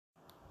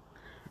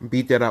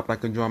beat that up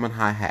like a drum and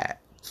hi-hat.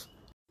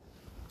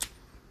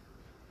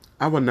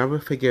 I will never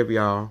forgive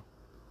y'all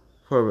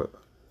for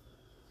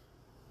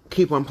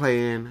keep on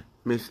playing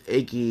Miss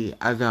Iggy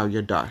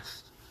Azalea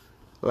Dust.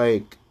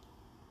 Like,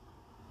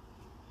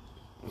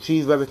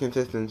 she's very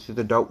consistent. She's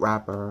a dope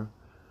rapper.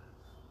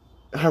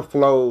 Her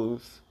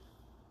flows,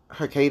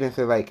 her cadence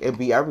is like, it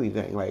be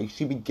everything. Like,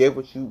 she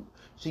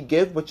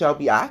gives what y'all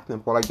be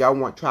asking for. Like, y'all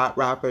want trap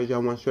rappers,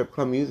 y'all want strip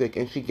club music,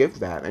 and she gives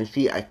that. And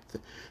she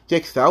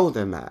excels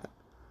in that.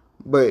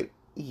 But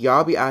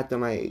y'all be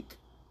acting like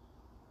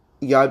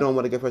y'all don't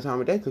want to give her time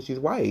of day because she's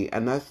white.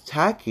 And that's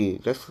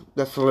tacky.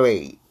 That's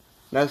late.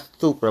 That's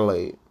super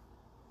late.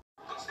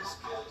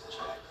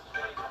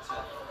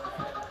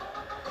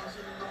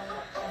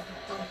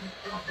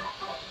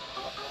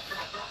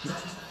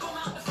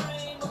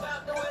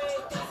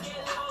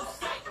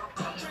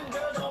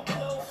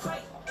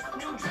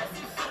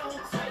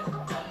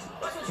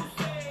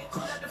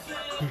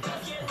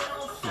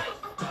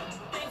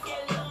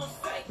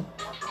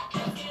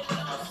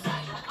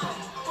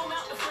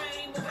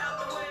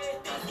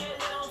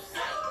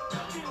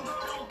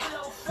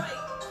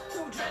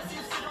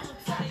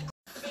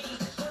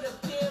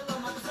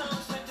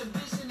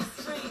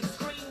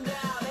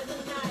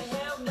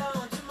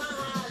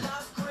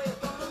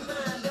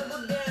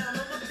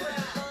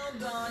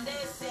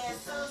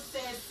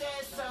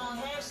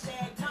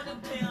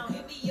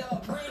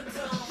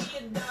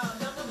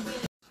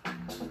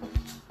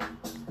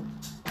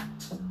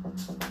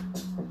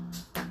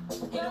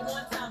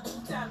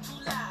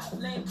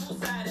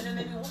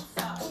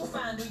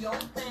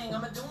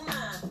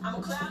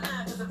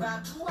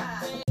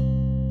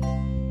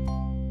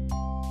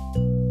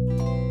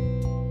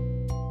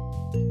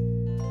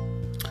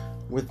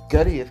 With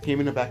Goody, it came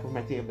in the back of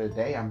my table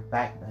today. I'm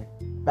back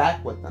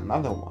with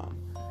another one.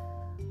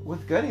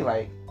 With Goody,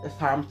 like, it's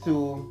time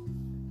to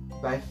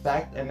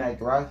dissect and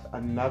digress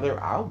another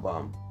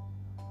album.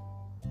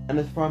 And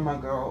it's from my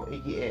girl,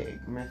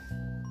 Miss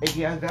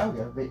Iggy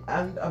Azalea, the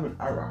end of an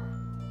era.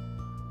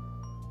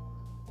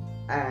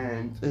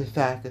 And it's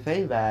sad to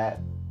say that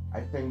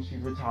I think she's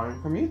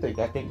retiring from music.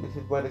 I think this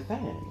is what it's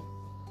saying.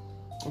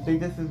 I think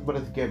this is what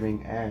it's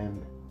giving,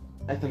 and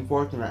it's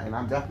unfortunate, and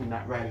I'm definitely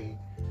not ready.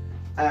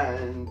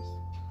 And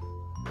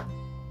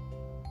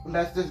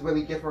let's just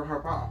really give her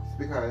props,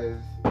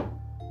 because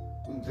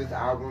this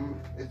album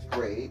is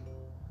great.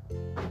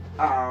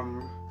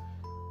 And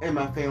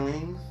My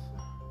Feelings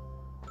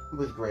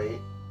was great.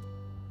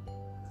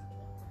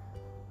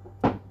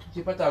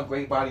 She puts out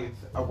great bodies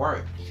of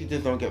work. She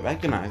just don't get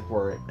recognized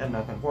for it, and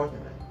that's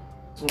unfortunate.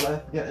 So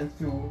let's get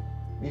into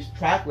these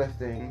track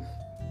listings,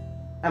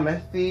 and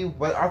let's see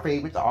what our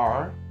favorites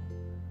are,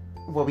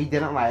 what we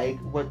didn't like,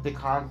 what the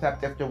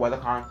concept, if there was a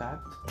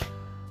concept,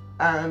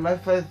 and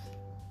let's just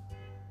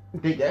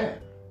dig in.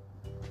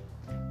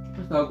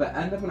 So the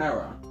end of an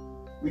era,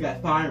 we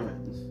got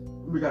Sirens,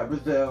 we got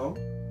Brazil,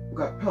 we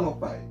got Pillow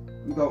Fight,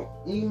 we got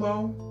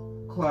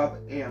Emo Club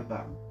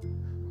Anthem,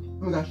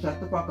 we got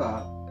Shut the Fuck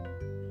Up,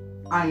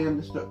 I Am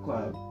the Strip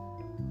Club,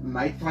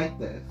 Nights Like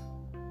This,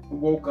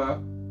 Woke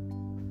Up,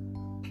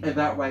 Is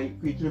That Right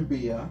featuring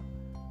Bia,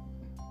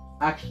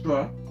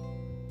 Extra,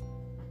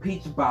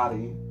 Peach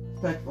Body,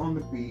 Sex on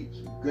the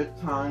Beach, Good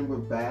Time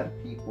with Bad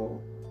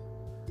People,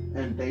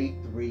 and Day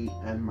 3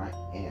 in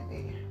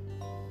Miami.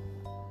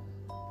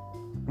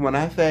 When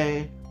I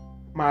say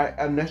my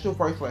initial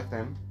first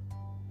listen,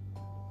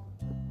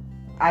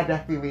 I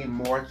definitely lean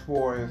more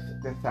towards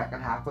the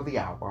second half of the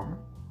album,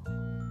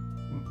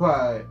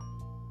 but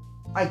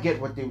I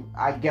get what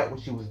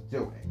she was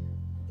doing.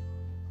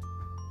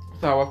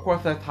 So of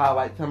course, let's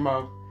highlight some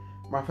of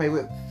my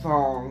favorite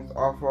songs,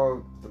 or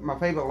for my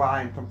favorite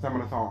lines from some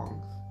of the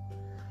songs.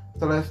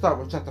 So let's start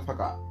with Shut the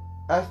Fuck Up.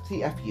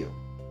 STFU.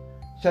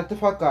 Shut the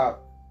fuck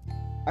up.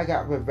 I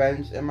got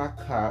revenge in my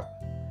cup.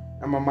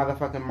 I'm a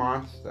motherfucking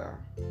monster.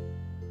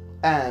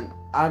 And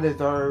I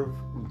deserve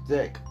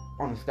dick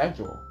on the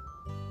schedule.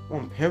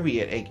 On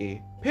period,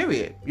 Iggy.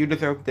 Period. You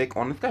deserve dick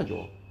on the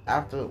schedule.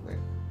 Absolutely.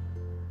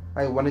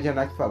 Like, when is your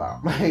next fill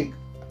out? Like,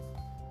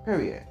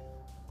 period.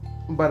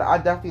 But I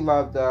definitely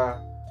love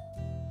the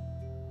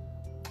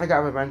I got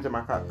revenge in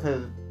my cup,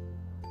 because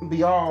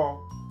we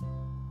all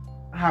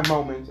have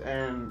moments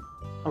in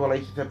a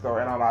relationship or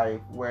in our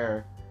life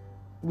where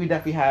we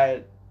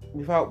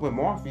felt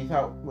remorse, we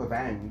felt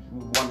revenge.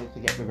 We wanted to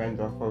get revenge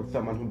off of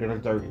someone who did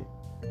us dirty.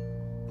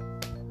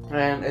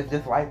 And it's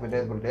just life, it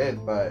is what it is,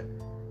 but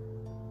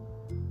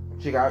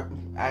she got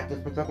at this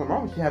particular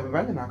moment, she had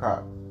revenge in her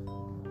cup.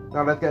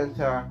 Now let's get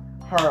into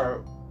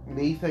her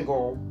lead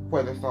single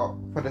for this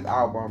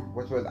album,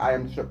 which was I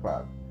Am the Strip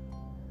Club.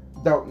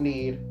 Don't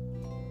need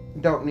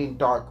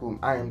dark room,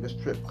 I am the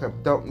strip club.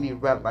 Don't need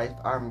red lights,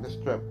 I'm the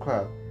strip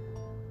club.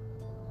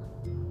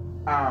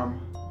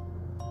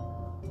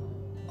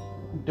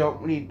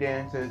 Don't need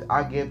dancers,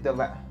 I give the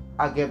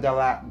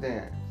lap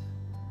dance.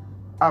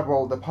 I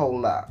roll the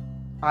pole up,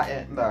 I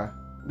am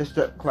the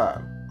strip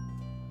club.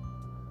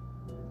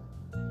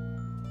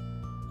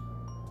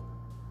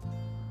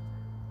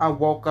 I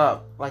woke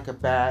up like a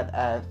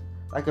badass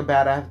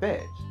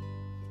bitch.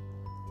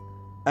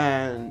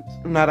 And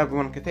not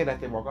everyone can say that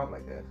they woke up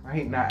like this.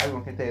 Right? Not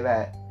everyone can say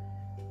that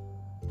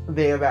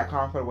they're that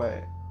confident with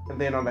it. And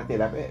they know that they're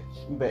that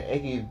bitch. But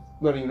Iggy's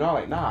letting you know,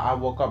 like, nah, I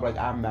woke up like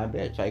I'm that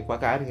bitch. Like,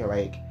 fuck out of here.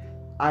 Like,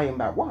 I am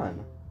that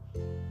one.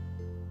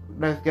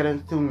 Let's get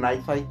into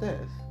nights like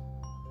this.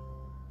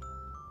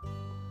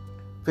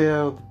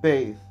 Feel the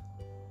bass.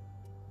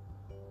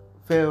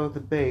 Feel the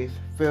bass.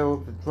 Feel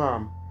the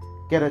drum.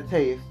 Get a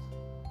taste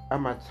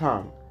of my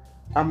tongue.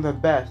 I'm the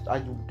best. Are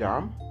you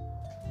dumb?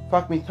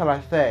 Fuck me till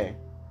I say.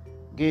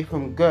 Gave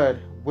him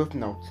good with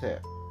no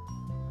tip.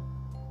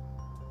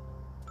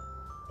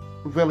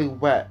 Really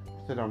wet,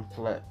 so don't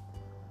slip.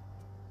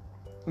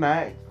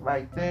 Nights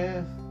like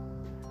this,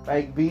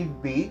 like these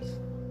beats,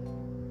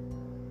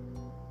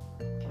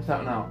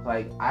 something else.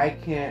 Like, I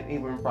can't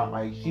even front.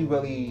 Like, she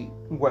really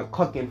went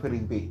cooking for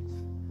these beats,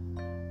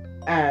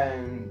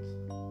 and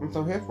I'm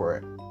so here for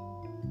it.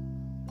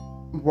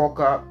 Woke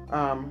up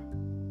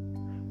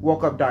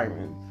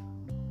diamonds.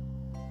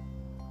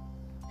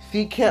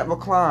 She can't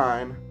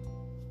recline,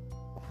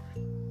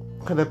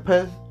 cause the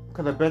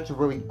bitch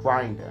really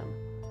grinding.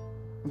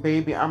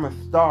 Baby, I'm a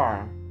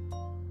star.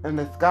 In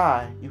the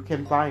sky, you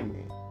can find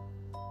me.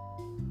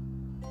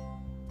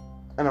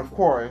 And of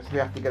course, we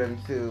have to get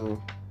into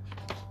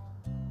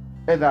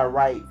Is That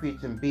Right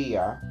featuring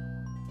Bia.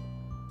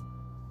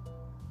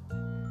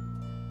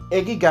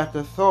 Iggy got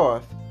the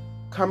sauce.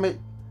 Come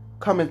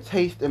and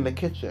taste in the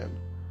kitchen.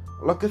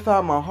 Look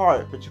inside my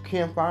heart, but you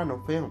can't find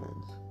no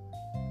feelings.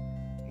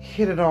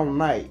 Hit it all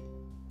night.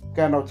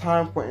 Got no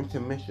time for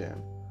intermission.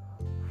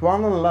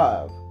 Fall in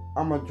love.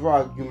 I'm a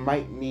drug, you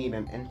might need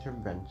an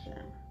intervention.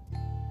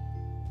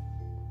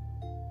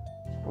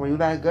 When you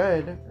that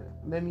good,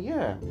 then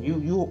yeah,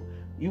 you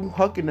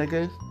hooking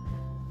niggas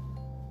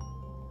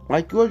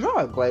like you a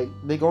drug. Like,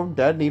 they gon'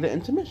 dead need an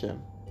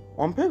intermission.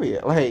 On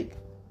period. Like,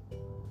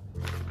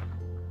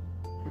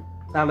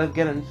 now let's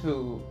get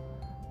into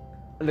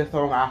this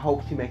song. I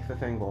hope she makes a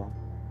single.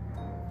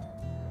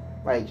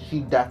 Like, she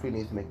definitely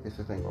needs to make this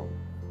a single.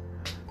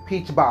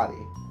 Peach Body.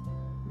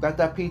 Got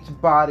that peach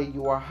body,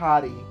 you a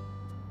hottie.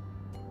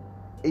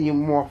 And you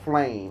more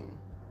flame.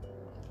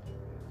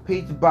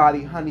 Peach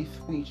body, honey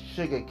sweet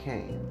sugar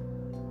cane.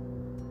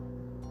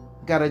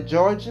 Got a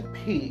Georgia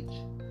peach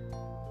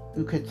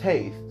you could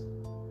taste.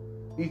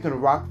 You can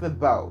rock the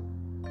boat.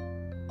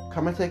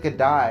 Come and take a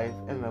dive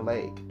in the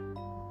lake.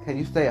 Can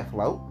you stay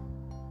afloat?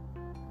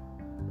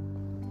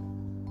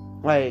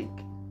 Like,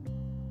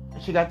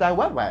 she got that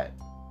wet.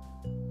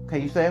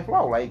 Can you stay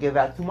afloat? Like, is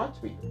that too much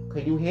for you?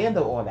 Can you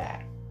handle all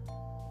that?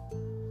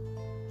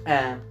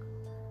 And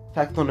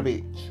Sex on the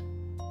Beach.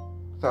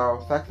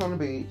 So, Sex on the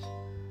Beach,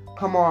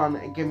 come on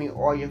and give me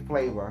all your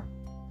flavor.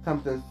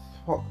 Something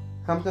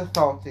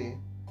salty,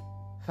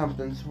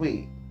 something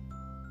sweet.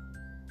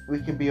 We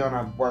could be on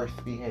our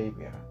worst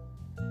behavior.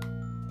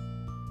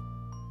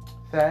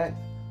 Sex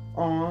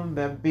on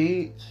the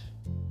Beach.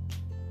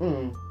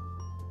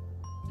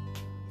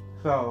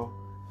 So,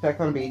 Sex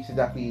on the Beach is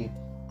definitely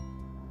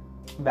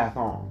that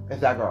song.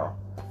 It's that girl.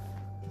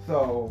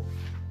 So,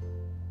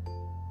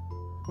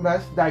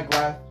 let's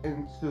digress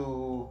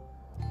into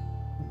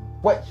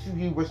what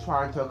she was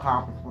trying to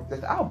accomplish with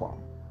this album.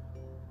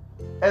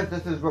 As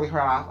this is really her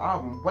last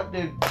album, what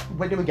did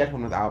we get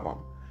from this album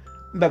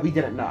that we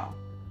didn't know?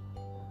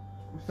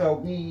 So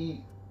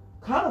we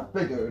kind of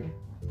figured,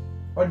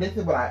 or this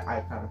is what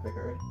I kind of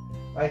figured,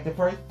 like the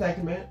first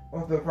segment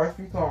of the first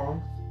few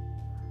songs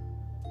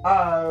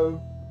of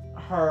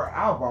her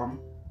album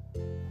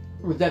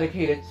was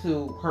dedicated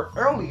to her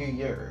earlier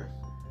years.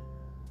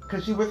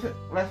 Because she was,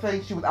 let's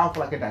say she was out for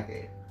like a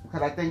decade.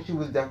 Because I think she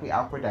was definitely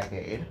out for a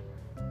decade.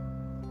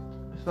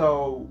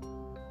 So,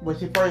 when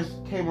she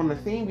first came on the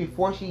scene,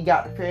 before she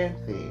got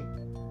fancy,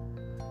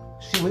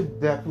 she was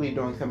definitely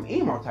doing some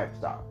emo type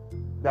stuff.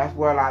 That's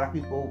where a lot of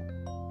people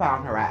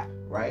found her at,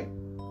 right?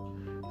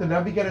 So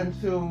then we get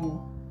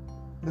into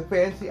the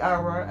fancy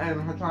era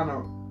and her trying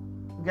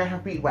to get her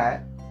feet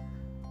wet.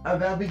 And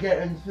then we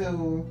get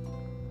into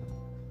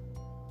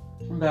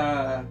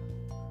the,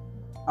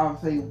 I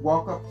would say,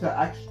 Walk Up to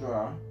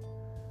Extra,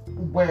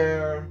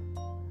 where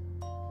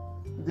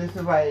this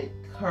is like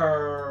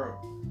her,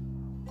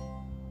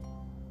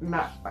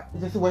 not,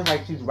 this is where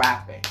like she's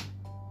rapping.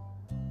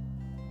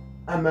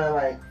 And then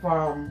like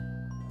from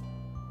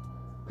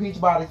Peach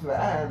Body to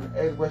the end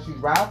is where she's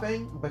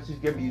rapping, but she's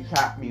giving you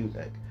trap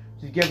music.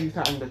 She's giving you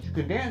something that you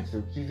can dance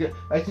to.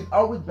 She's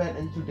always been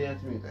into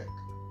dance music.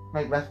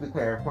 Like, let's be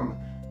clear, from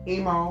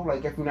emo,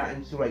 like if you're not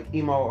into like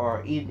emo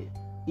or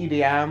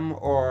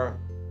EDM or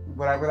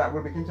whatever that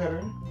would be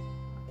considered,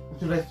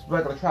 to this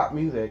regular trap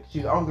music,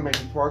 she's always gonna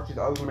make you twerk, she's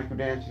always gonna make you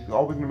dance, she's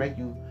always gonna make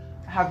you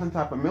have some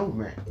type of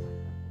movement.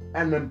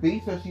 And the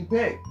beats that she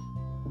picked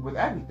was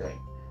everything.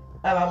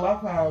 And I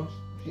love how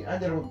she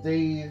ended up with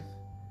Day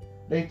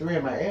 3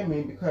 in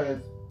Miami because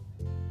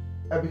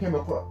it became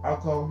a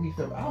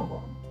cohesive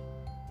album.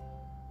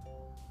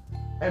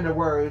 In the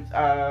words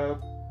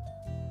of,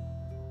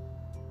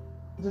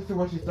 this is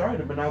what she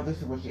started, but now this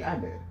is what she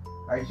ended.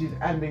 Like, she's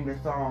ending the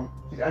song,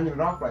 she's ending it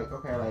off like,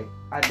 okay, like,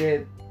 I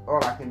did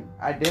all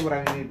I did what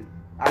I needed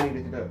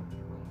to do.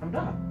 I'm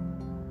done.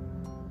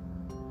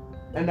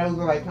 And those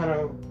are like kind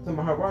of some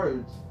of her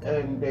words.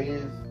 And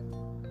they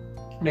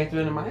spent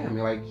in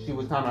Miami. Like she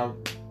was kind of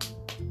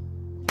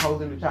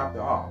closing the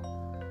chapter off.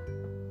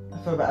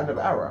 So the end of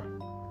the era.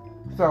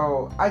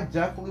 So I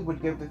definitely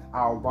would give this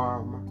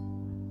album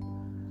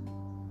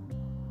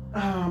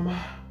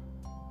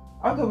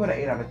I'll give it an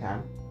 8 out of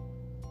 10.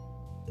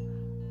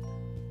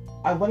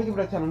 I want to give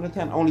it a 10 out of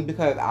 10 only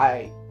because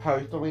I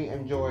personally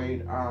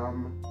enjoyed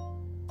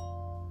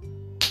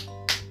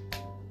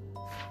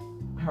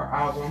her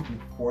album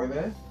before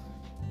this.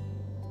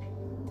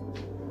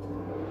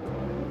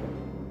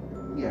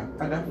 Yeah,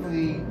 I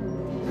definitely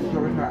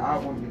enjoyed her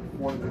album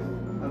before this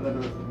a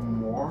little bit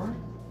more.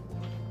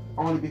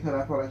 Only because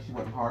I felt like she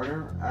went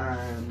harder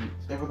and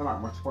it was a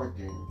lot more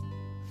twerking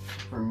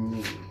for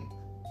me.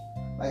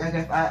 Like, I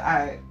guess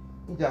I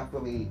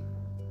definitely,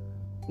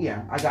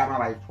 yeah, I got my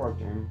life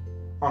twerking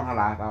on her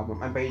last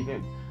album,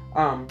 Invasion.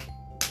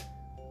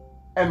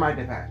 In my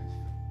defense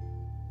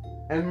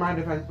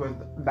was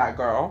that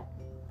girl,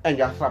 and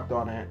y'all slept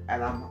on it,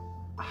 and I'm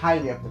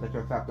highly upset that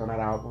y'all slept on that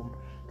album,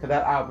 because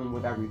that album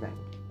was everything.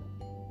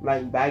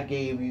 Like, that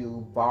gave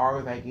you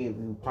bars, that gave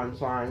you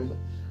punchlines,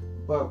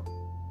 but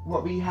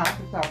what we have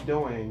to stop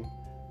doing,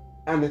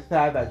 and it's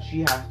sad that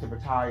she has to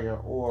retire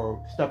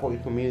or step away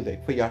from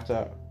music for y'all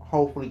to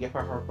hopefully give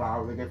her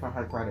flowers and give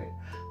her credit.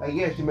 Like,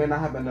 yeah, she may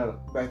not have been the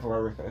best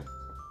lyricist,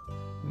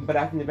 but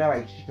at the end of the day,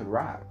 like, she could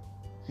rap.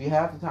 She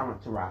has the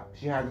talent to rap.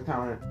 She has the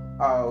talent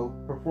of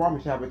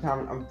performance. She has the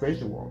talent of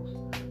visuals.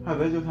 Her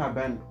visuals have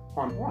been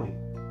on point.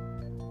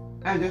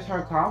 And just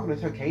her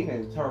confidence, her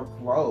cadence, her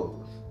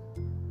flows,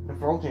 the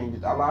flow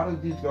changes. A lot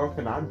of these girls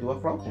cannot do a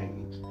flow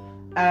change.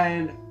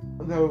 And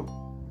the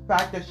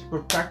fact that she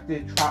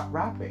perfected trap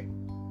rapping,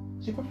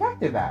 she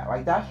perfected that.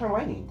 Like, that's her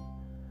lane.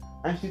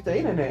 And she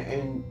stayed in it,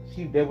 and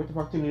she did what the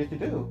fuck she needed to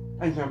do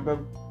in terms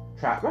of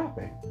trap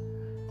rapping.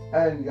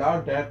 And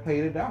y'all dead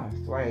played it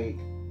dust. Like,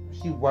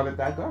 she wasn't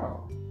that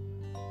girl.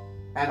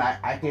 And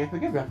I can't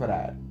forgive her for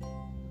that.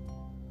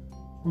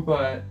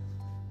 But,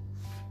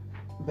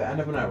 the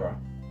end of an era.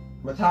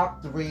 My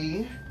top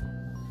 3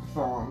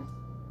 songs,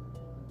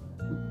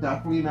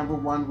 definitely number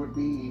 1 would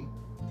be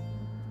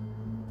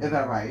Is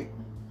That Right?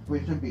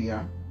 With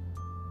Shabia.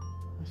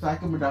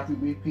 Second would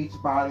definitely be Peach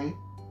Body.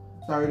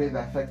 Third is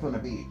That Sex on the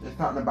Beach. There's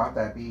something about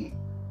that beat.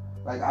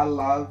 Like, I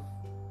love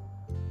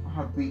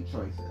her beat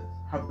choices.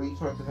 Her beat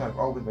choices have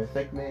always been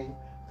sickening.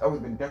 It's always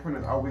been different.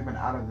 It's always been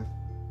out of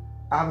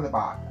the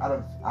box,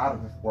 out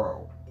of this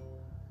world.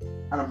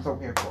 And I'm so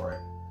here for it.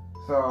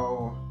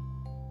 So,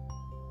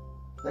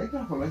 thank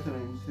you for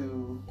listening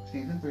to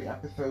Season 3,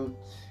 Episode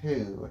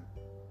 2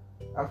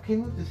 of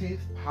King of Disease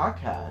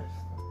podcast.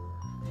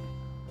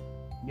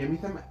 Give me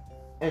some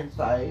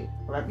insight.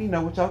 Let me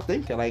know what y'all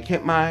thinking. Like,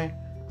 hit my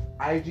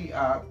IG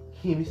up,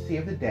 Kimi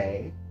Save the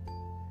Day.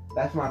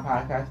 That's my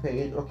podcast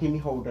page. Or Kimi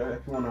Holder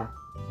if you want to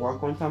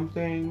work on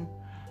something.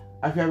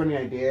 If you have any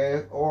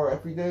ideas. Or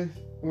if you just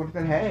want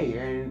to say hey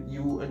and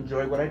you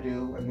enjoy what I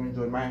do and you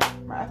enjoy my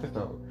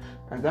episode.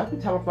 And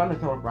definitely tell a friend to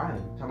tell a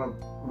friend. Tell a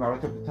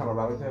relative to tell a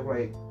relative.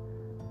 Like,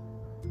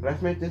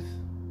 let's make this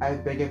as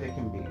big as it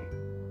can be.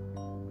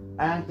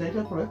 And thank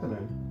you for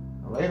listening.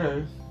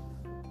 Laters.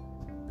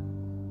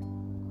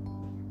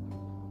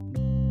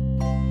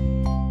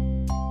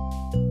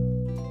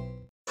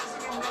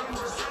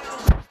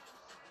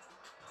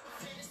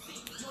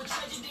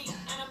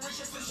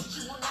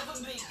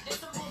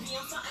 It's a movie,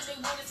 I'm something they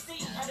wanna see.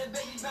 Had a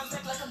baby bounce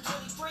back like I'm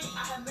 23.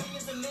 I have made